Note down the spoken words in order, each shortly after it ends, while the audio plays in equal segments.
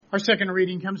Our second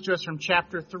reading comes to us from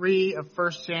chapter 3 of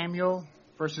 1 Samuel,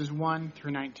 verses 1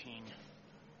 through 19.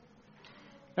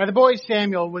 Now the boy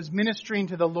Samuel was ministering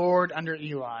to the Lord under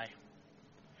Eli.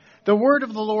 The word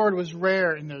of the Lord was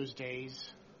rare in those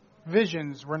days.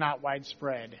 Visions were not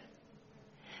widespread.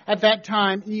 At that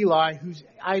time, Eli, whose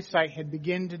eyesight had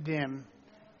begun to dim,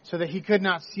 so that he could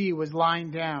not see, was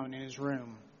lying down in his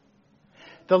room.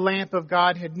 The lamp of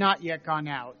God had not yet gone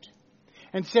out,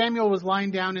 and Samuel was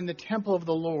lying down in the temple of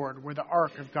the Lord, where the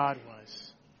ark of God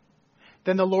was.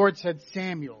 Then the Lord said,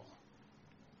 "Samuel,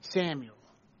 Samuel."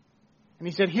 And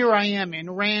he said, "Here I am,"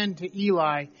 and ran to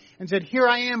Eli and said, "Here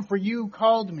I am, for you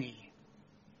called me."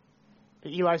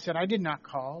 But Eli said, "I did not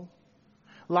call.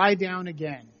 Lie down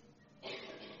again."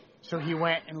 So he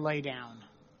went and lay down.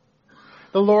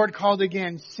 The Lord called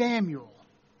again, "Samuel."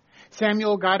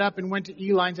 Samuel got up and went to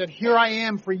Eli and said, "Here I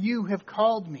am, for you have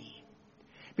called me."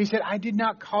 But he said, "I did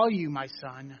not call you, my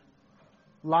son.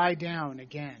 Lie down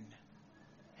again."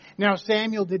 Now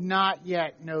Samuel did not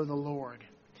yet know the Lord,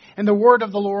 and the word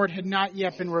of the Lord had not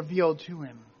yet been revealed to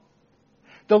him.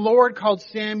 The Lord called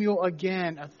Samuel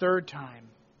again a third time.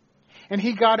 And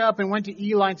he got up and went to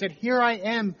Eli and said, "Here I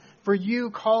am, for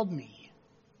you called me."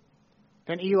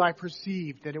 Then Eli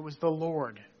perceived that it was the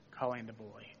Lord calling the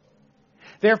boy.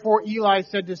 Therefore Eli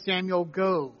said to Samuel,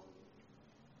 "Go,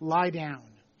 lie down.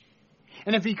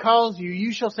 And if he calls you,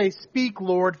 you shall say, 'Speak,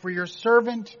 Lord, for your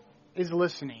servant is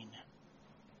listening.'"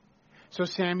 So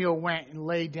Samuel went and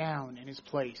lay down in his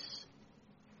place.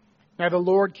 Now the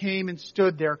Lord came and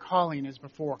stood there, calling as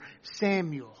before,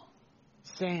 "Samuel,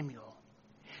 Samuel."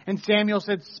 And Samuel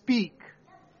said, "Speak,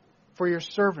 for your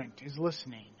servant is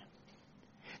listening."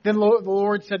 Then the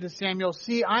Lord said to Samuel,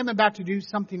 "See, I'm about to do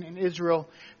something in Israel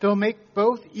that will make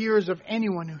both ears of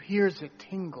anyone who hears it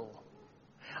tingle.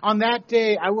 On that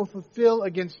day I will fulfill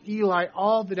against Eli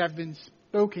all that have been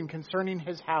spoken concerning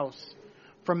his house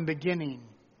from beginning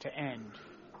to end.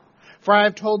 For I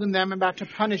have told him that I'm about to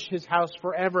punish his house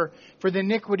forever for the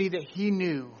iniquity that he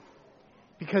knew,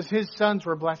 because his sons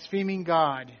were blaspheming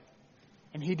God,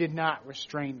 and he did not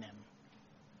restrain them.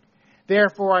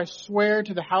 Therefore I swear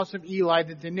to the house of Eli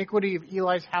that the iniquity of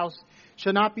Eli's house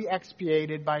shall not be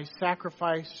expiated by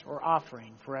sacrifice or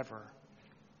offering forever."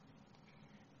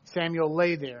 Samuel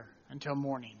lay there until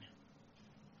morning.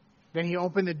 Then he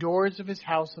opened the doors of his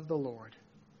house of the Lord.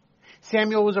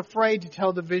 Samuel was afraid to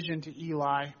tell the vision to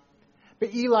Eli.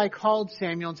 But Eli called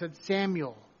Samuel and said,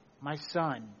 "Samuel, my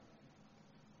son."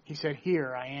 He said,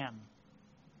 "Here I am."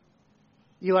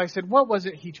 Eli said, "What was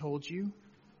it he told you?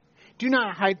 Do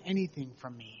not hide anything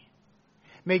from me.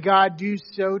 May God do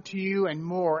so to you and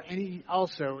more, and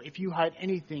also if you hide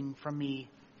anything from me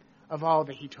of all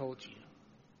that he told you."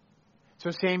 So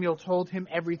Samuel told him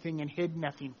everything and hid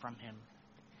nothing from him.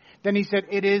 Then he said,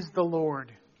 "It is the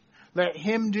Lord. Let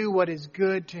him do what is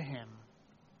good to him."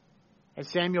 As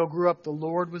Samuel grew up, the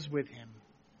Lord was with him,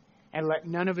 and let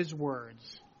none of his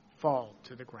words fall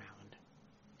to the ground.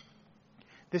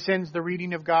 This ends the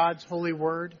reading of God's holy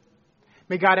word.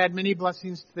 May God add many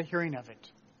blessings to the hearing of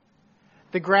it.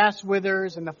 The grass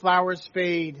withers and the flowers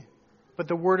fade, but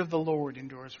the word of the Lord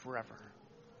endures forever.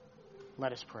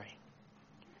 Let us pray.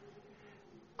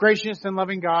 Gracious and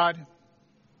loving God,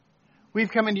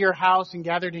 we've come into your house and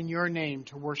gathered in your name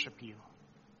to worship you.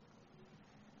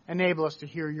 Enable us to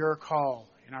hear your call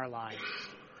in our lives.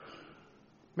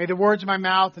 May the words of my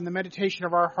mouth and the meditation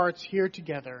of our hearts here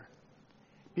together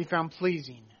be found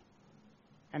pleasing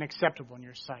and acceptable in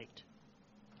your sight.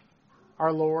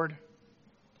 Our Lord,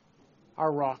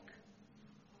 our rock,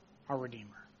 our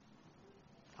Redeemer.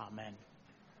 Amen.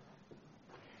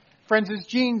 Friends, as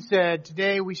Jean said,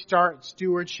 today we start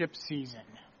stewardship season.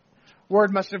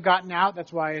 Word must have gotten out.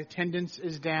 That's why attendance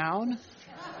is down.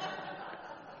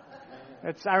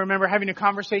 I remember having a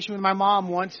conversation with my mom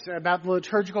once about the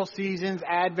liturgical seasons,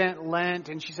 Advent, Lent,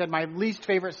 and she said my least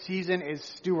favorite season is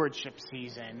stewardship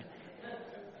season.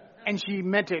 And she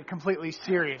meant it completely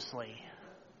seriously.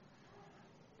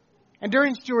 And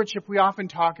during stewardship, we often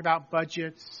talk about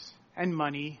budgets and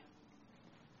money.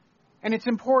 And it's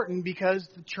important because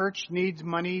the church needs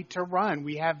money to run.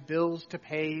 We have bills to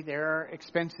pay. There are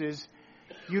expenses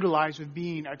utilized with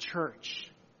being a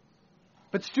church.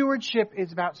 But stewardship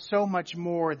is about so much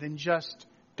more than just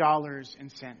dollars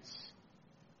and cents.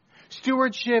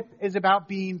 Stewardship is about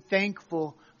being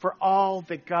thankful for all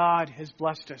that God has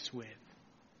blessed us with.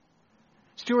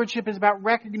 Stewardship is about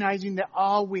recognizing that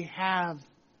all we have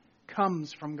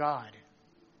comes from God.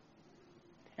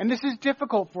 And this is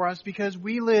difficult for us because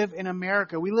we live in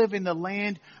America. We live in the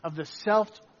land of the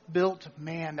self-built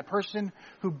man, the person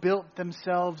who built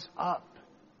themselves up.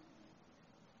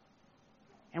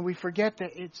 And we forget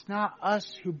that it's not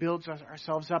us who builds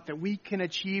ourselves up, that we can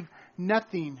achieve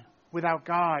nothing without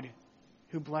God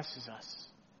who blesses us.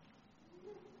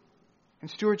 And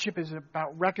stewardship is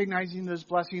about recognizing those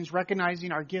blessings,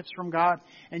 recognizing our gifts from God,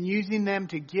 and using them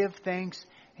to give thanks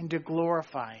and to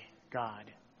glorify God.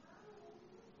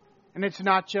 And it's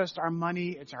not just our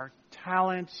money, it's our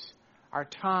talents, our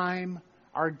time,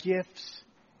 our gifts,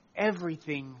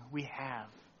 everything we have.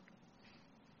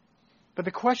 But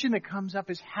the question that comes up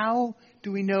is, how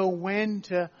do we know when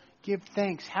to give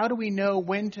thanks? How do we know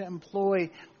when to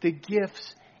employ the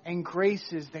gifts and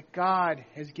graces that God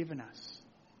has given us?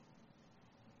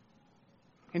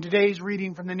 In today's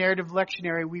reading from the narrative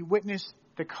lectionary, we witness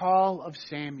the call of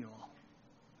Samuel.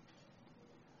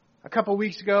 A couple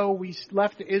weeks ago, we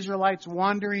left the Israelites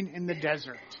wandering in the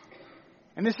desert.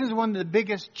 And this is one of the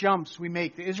biggest jumps we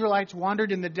make. The Israelites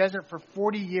wandered in the desert for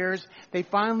 40 years. They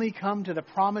finally come to the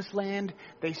promised land.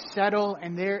 They settle,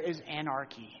 and there is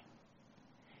anarchy.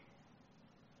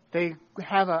 They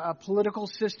have a political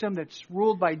system that's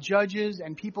ruled by judges,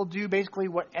 and people do basically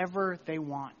whatever they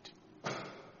want.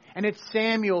 And it's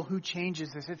Samuel who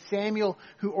changes this. It's Samuel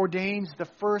who ordains the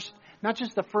first, not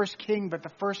just the first king, but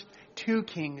the first two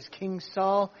kings, King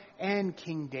Saul and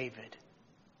King David.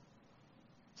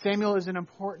 Samuel is an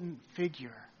important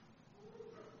figure.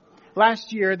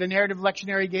 Last year, the narrative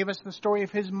lectionary gave us the story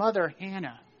of his mother,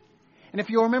 Hannah. And if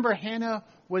you remember, Hannah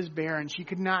was barren. She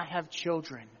could not have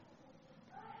children.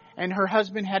 And her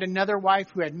husband had another wife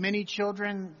who had many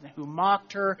children, who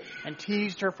mocked her and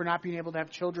teased her for not being able to have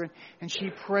children. And she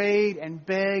prayed and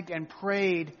begged and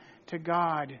prayed to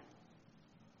God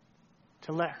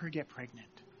to let her get pregnant.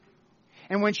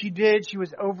 And when she did, she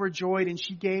was overjoyed and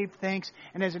she gave thanks.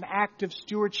 And as an act of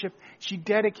stewardship, she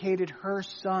dedicated her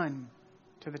son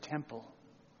to the temple.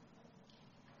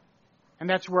 And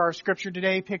that's where our scripture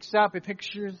today picks up. It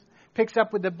picks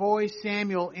up with the boy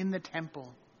Samuel in the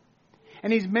temple.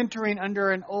 And he's mentoring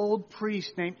under an old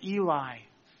priest named Eli.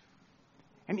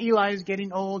 And Eli is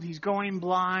getting old. He's going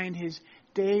blind. His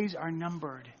days are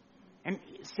numbered. And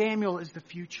Samuel is the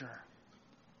future.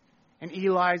 And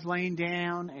Eli's laying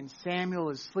down, and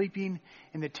Samuel is sleeping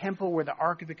in the temple where the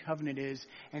Ark of the Covenant is.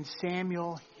 And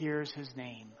Samuel hears his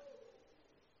name.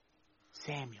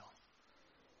 Samuel.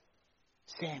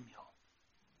 Samuel.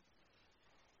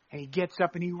 And he gets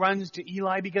up and he runs to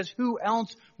Eli, because who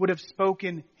else would have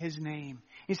spoken his name?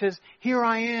 He says, "Here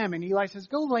I am." And Eli says,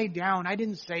 "Go lay down. I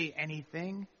didn't say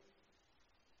anything."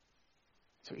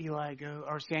 So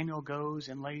Samuel goes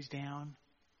and lays down.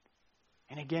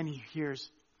 And again he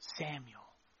hears Samuel.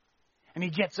 And he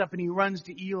gets up and he runs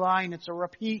to Eli, and it's a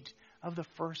repeat of the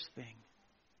first thing.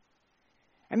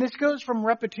 And this goes from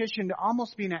repetition to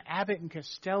almost being an Abbott and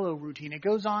Costello routine. It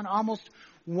goes on almost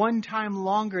one time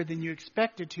longer than you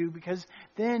expect it to, because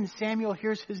then Samuel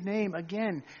hears his name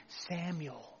again.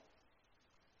 Samuel.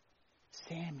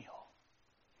 Samuel.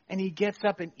 And he gets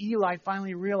up, and Eli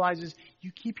finally realizes,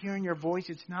 "You keep hearing your voice.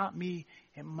 It's not me.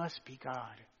 It must be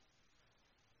God.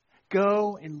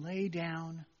 Go and lay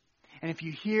down. And if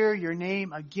you hear your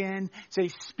name again, say,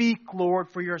 'Speak, Lord,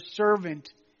 for your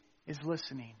servant is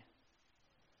listening.'"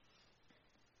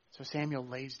 So Samuel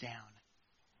lays down,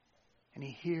 and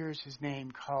he hears his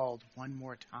name called one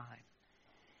more time.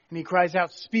 And he cries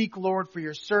out, "Speak, Lord, for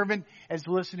your servant is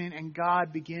listening." And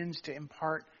God begins to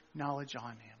impart knowledge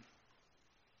on him.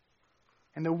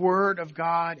 And the word of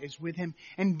God is with him,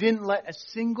 and didn't let a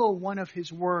single one of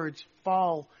his words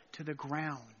fall to the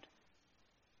ground.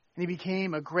 And he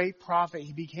became a great prophet.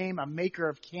 He became a maker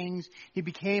of kings. He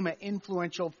became an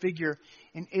influential figure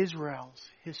in Israel's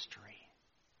history.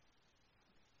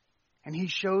 And he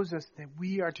shows us that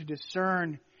we are to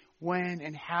discern when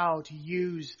and how to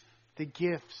use the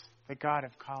gifts that God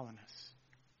has called on us.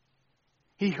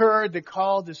 He heard the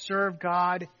call to serve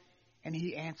God, and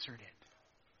he answered it.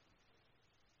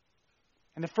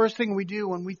 And the first thing we do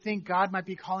when we think God might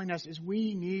be calling us is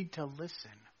we need to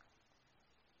listen.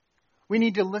 We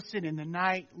need to listen in the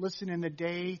night, listen in the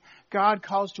day. God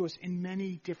calls to us in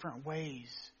many different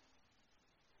ways.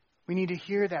 We need to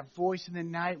hear that voice in the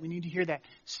night. We need to hear that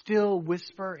still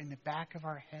whisper in the back of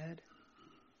our head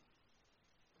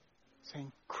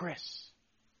saying, "Chris,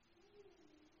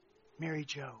 Mary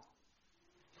Jo,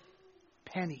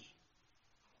 Penny,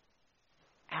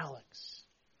 Alex."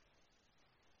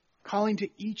 Calling to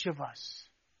each of us.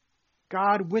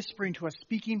 God whispering to us,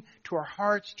 speaking to our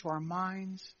hearts, to our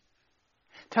minds.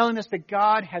 Telling us that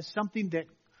God has something that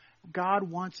God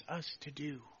wants us to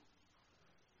do.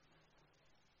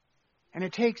 And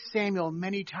it takes Samuel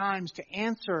many times to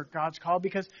answer God's call,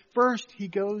 because first he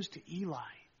goes to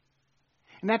Eli.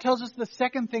 And that tells us the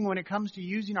second thing when it comes to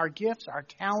using our gifts, our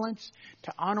talents,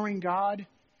 to honoring God,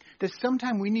 that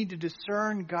sometimes we need to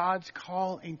discern God's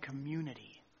call in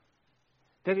community.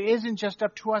 That it isn't just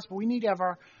up to us, but we need to have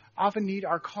often need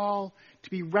our call to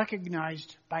be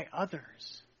recognized by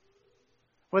others.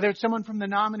 Whether it's someone from the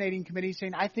nominating committee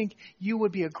saying, I think you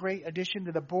would be a great addition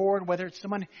to the board, whether it's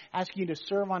someone asking you to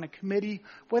serve on a committee,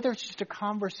 whether it's just a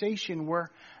conversation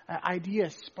where an idea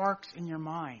sparks in your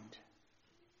mind.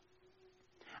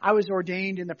 I was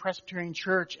ordained in the Presbyterian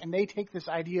Church, and they take this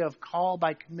idea of call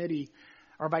by committee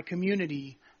or by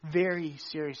community very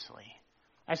seriously.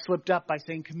 I slipped up by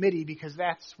saying committee because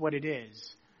that's what it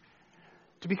is.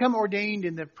 To become ordained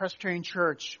in the Presbyterian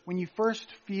Church, when you first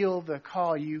feel the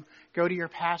call, you go to your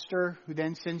pastor, who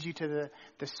then sends you to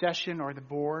the session or the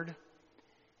board,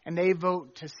 and they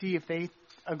vote to see if they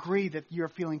agree that you're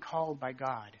feeling called by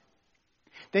God.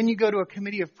 Then you go to a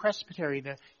committee of presbytery,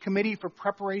 the committee for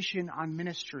preparation on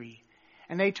ministry,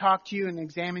 and they talk to you and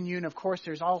examine you, and of course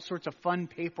there's all sorts of fun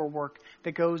paperwork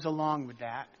that goes along with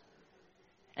that.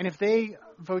 And if they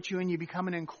vote you in, you become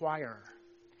an inquirer.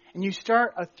 And you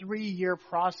start a 3-year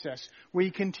process where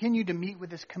you continue to meet with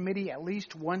this committee at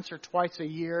least once or twice a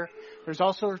year. There's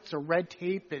all sorts of red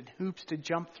tape and hoops to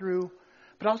jump through,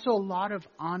 but also a lot of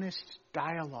honest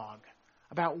dialogue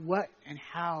about what and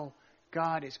how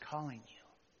God is calling you.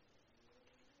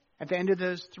 At the end of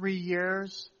those 3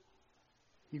 years,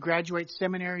 you graduate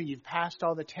seminary, you've passed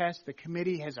all the tests, the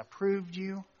committee has approved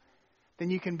you,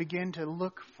 then you can begin to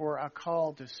look for a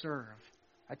call to serve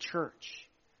a church.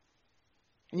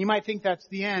 And you might think that's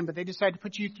the end, but they decide to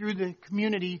put you through the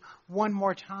community one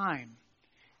more time.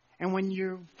 And when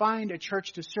you find a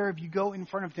church to serve, you go in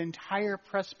front of the entire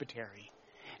presbytery.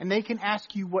 And they can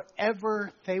ask you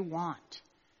whatever they want.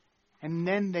 And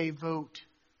then they vote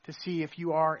to see if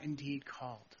you are indeed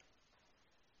called.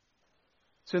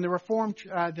 So in the Reformed,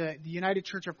 the United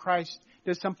Church of Christ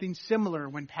does something similar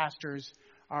when pastors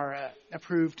are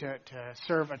approved to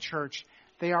serve a church.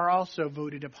 They are also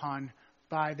voted upon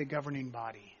by the governing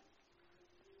body.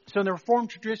 So in the Reformed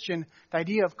tradition, the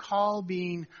idea of call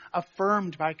being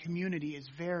affirmed by community is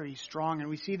very strong, and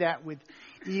we see that with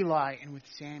Eli and with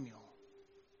Samuel.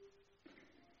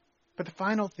 But the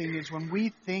final thing is when we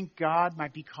think God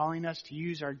might be calling us to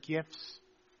use our gifts,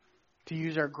 to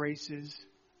use our graces,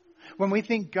 when we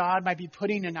think God might be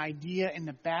putting an idea in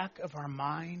the back of our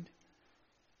mind,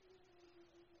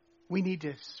 we need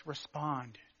to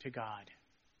respond to God.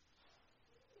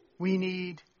 We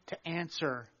need to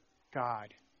answer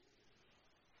God.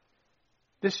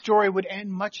 This story would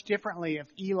end much differently if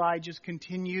Eli just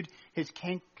continued his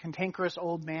cantankerous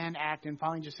old man act and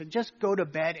finally just said, just go to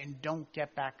bed and don't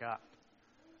get back up.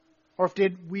 Or if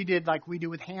we did like we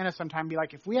do with Hannah sometime, be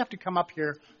like, if we have to come up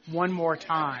here one more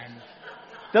time,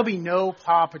 there'll be no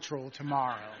Paw Patrol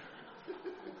tomorrow.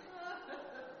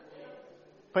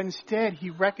 But instead,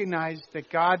 he recognized that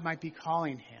God might be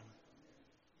calling him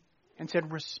and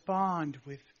said, respond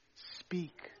with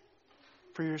speak,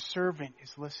 for your servant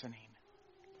is listening.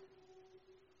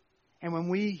 And when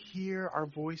we hear our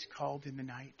voice called in the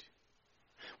night,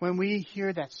 when we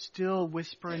hear that still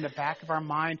whisper in the back of our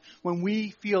mind, when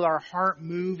we feel our heart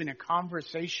move in a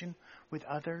conversation with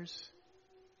others,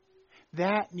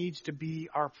 that needs to be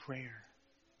our prayer.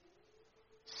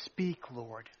 Speak,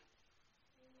 Lord,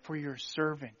 for your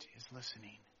servant is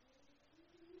listening.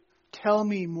 Tell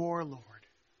me more, Lord.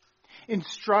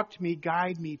 Instruct me,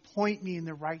 guide me, point me in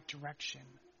the right direction.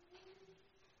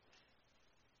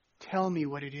 Tell me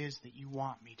what it is that you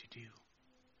want me to do.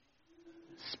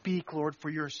 Speak, Lord, for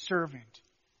your servant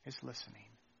is listening.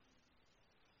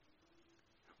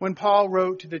 When Paul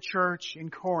wrote to the church in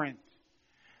Corinth,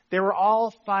 they were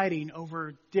all fighting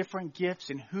over different gifts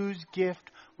and whose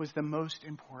gift was the most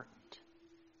important.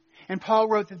 And Paul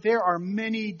wrote that there are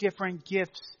many different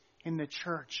gifts in the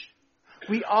church.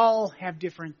 We all have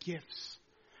different gifts.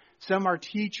 Some are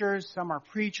teachers, some are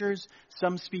preachers,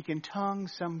 some speak in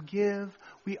tongues, some give.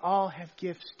 We all have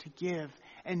gifts to give,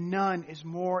 and none is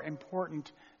more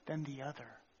important than the other.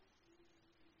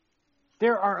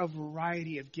 There are a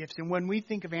variety of gifts, and when we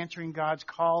think of answering God's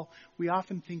call, we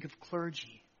often think of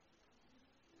clergy.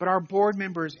 But our board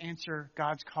members answer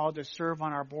God's call to serve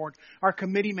on our board. Our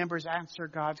committee members answer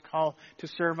God's call to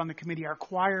serve on the committee. Our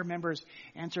choir members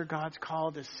answer God's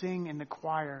call to sing in the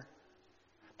choir.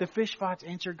 The Fishpots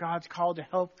answer God's call to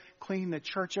help clean the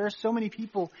church. There are so many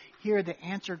people here that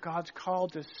answer God's call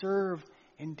to serve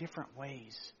in different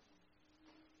ways.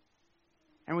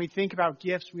 And when we think about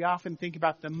gifts, we often think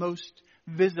about the most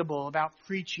visible, about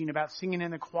preaching, about singing in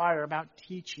the choir, about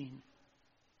teaching.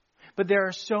 But there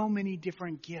are so many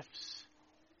different gifts.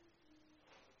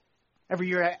 Every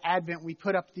year at Advent, we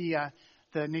put up the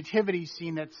nativity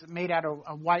scene that's made out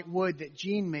of white wood that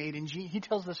Gene made. And he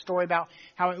tells the story about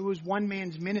how it was one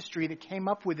man's ministry that came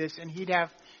up with this, and he'd have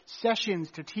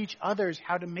sessions to teach others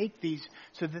how to make these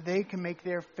so that they can make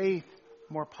their faith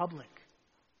more public.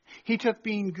 He took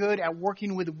being good at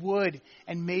working with wood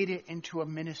and made it into a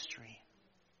ministry.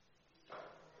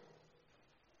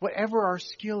 Whatever our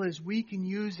skill is, we can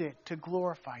use it to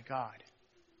glorify God.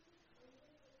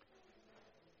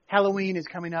 Halloween is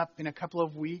coming up in a couple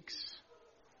of weeks.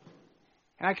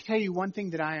 And I can tell you one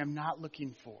thing that I am not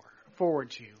looking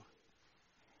forward to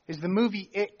is the movie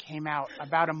It came out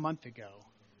about a month ago.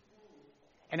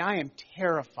 And I am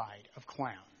terrified of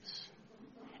clowns.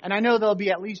 And I know there'll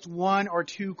be at least one or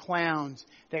two clowns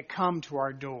that come to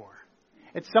our door.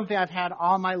 It's something I've had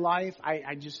all my life.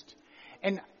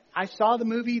 And I saw the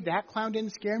movie. That clown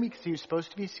didn't scare me because he was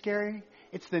supposed to be scary.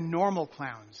 It's the normal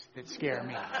clowns that scare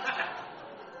me.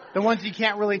 The ones you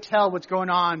can't really tell what's going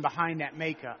on behind that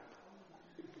makeup.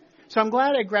 So I'm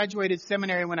glad I graduated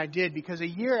seminary when I did, because a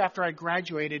year after I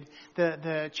graduated,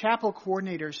 the chapel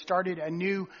coordinator started a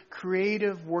new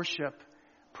creative worship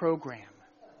program.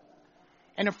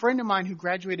 And a friend of mine who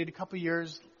graduated a couple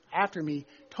years after me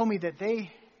told me that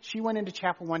she went into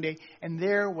chapel one day and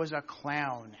there was a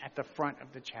clown at the front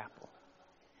of the chapel.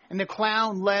 And the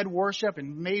clown led worship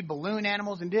and made balloon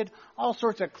animals and did all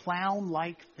sorts of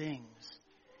clown-like things.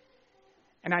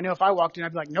 And I know if I walked in,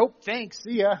 I'd be like, nope, thanks,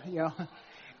 see ya,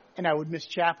 and I would miss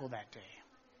chapel that day.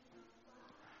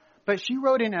 But she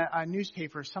wrote in a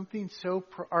newspaper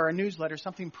or a newsletter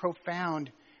something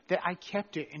profound that I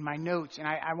kept it in my notes, and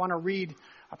I want to read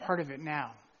a part of it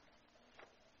now.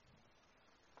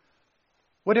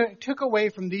 What I took away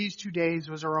from these 2 days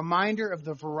was a reminder of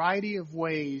the variety of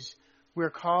ways we're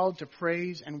called to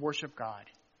praise and worship God.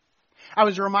 I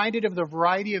was reminded of the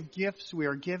variety of gifts we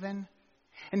are given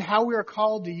and how we are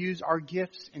called to use our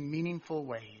gifts in meaningful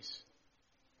ways.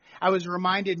 I was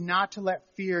reminded not to let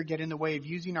fear get in the way of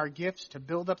using our gifts to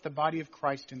build up the body of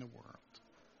Christ in the world.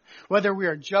 Whether we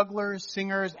are jugglers,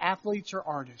 singers, athletes, or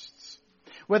artists.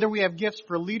 Whether we have gifts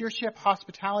for leadership,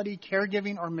 hospitality,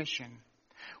 caregiving, or mission.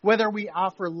 Whether we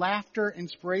offer laughter,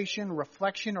 inspiration,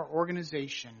 reflection, or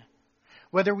organization.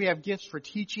 Whether we have gifts for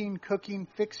teaching, cooking,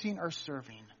 fixing, or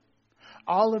serving.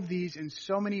 All of these and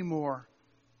so many more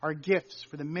are gifts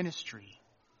for the ministry,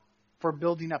 for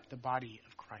building up the body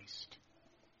of Christ.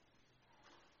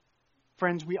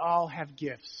 Friends, we all have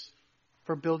gifts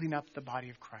for building up the body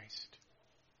of Christ.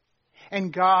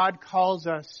 And God calls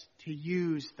us to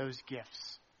use those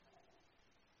gifts.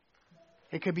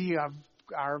 It could be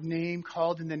our name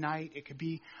called in the night. It could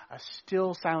be a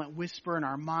still, silent whisper in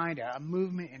our mind, a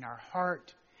movement in our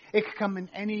heart. It could come in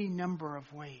any number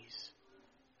of ways.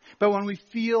 But when we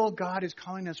feel God is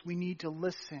calling us, we need to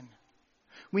listen.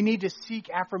 We need to seek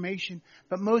affirmation.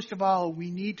 But most of all, we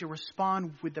need to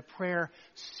respond with the prayer,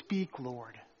 "Speak,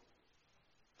 Lord,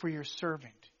 for your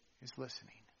servant is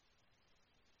listening."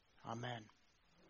 Amen.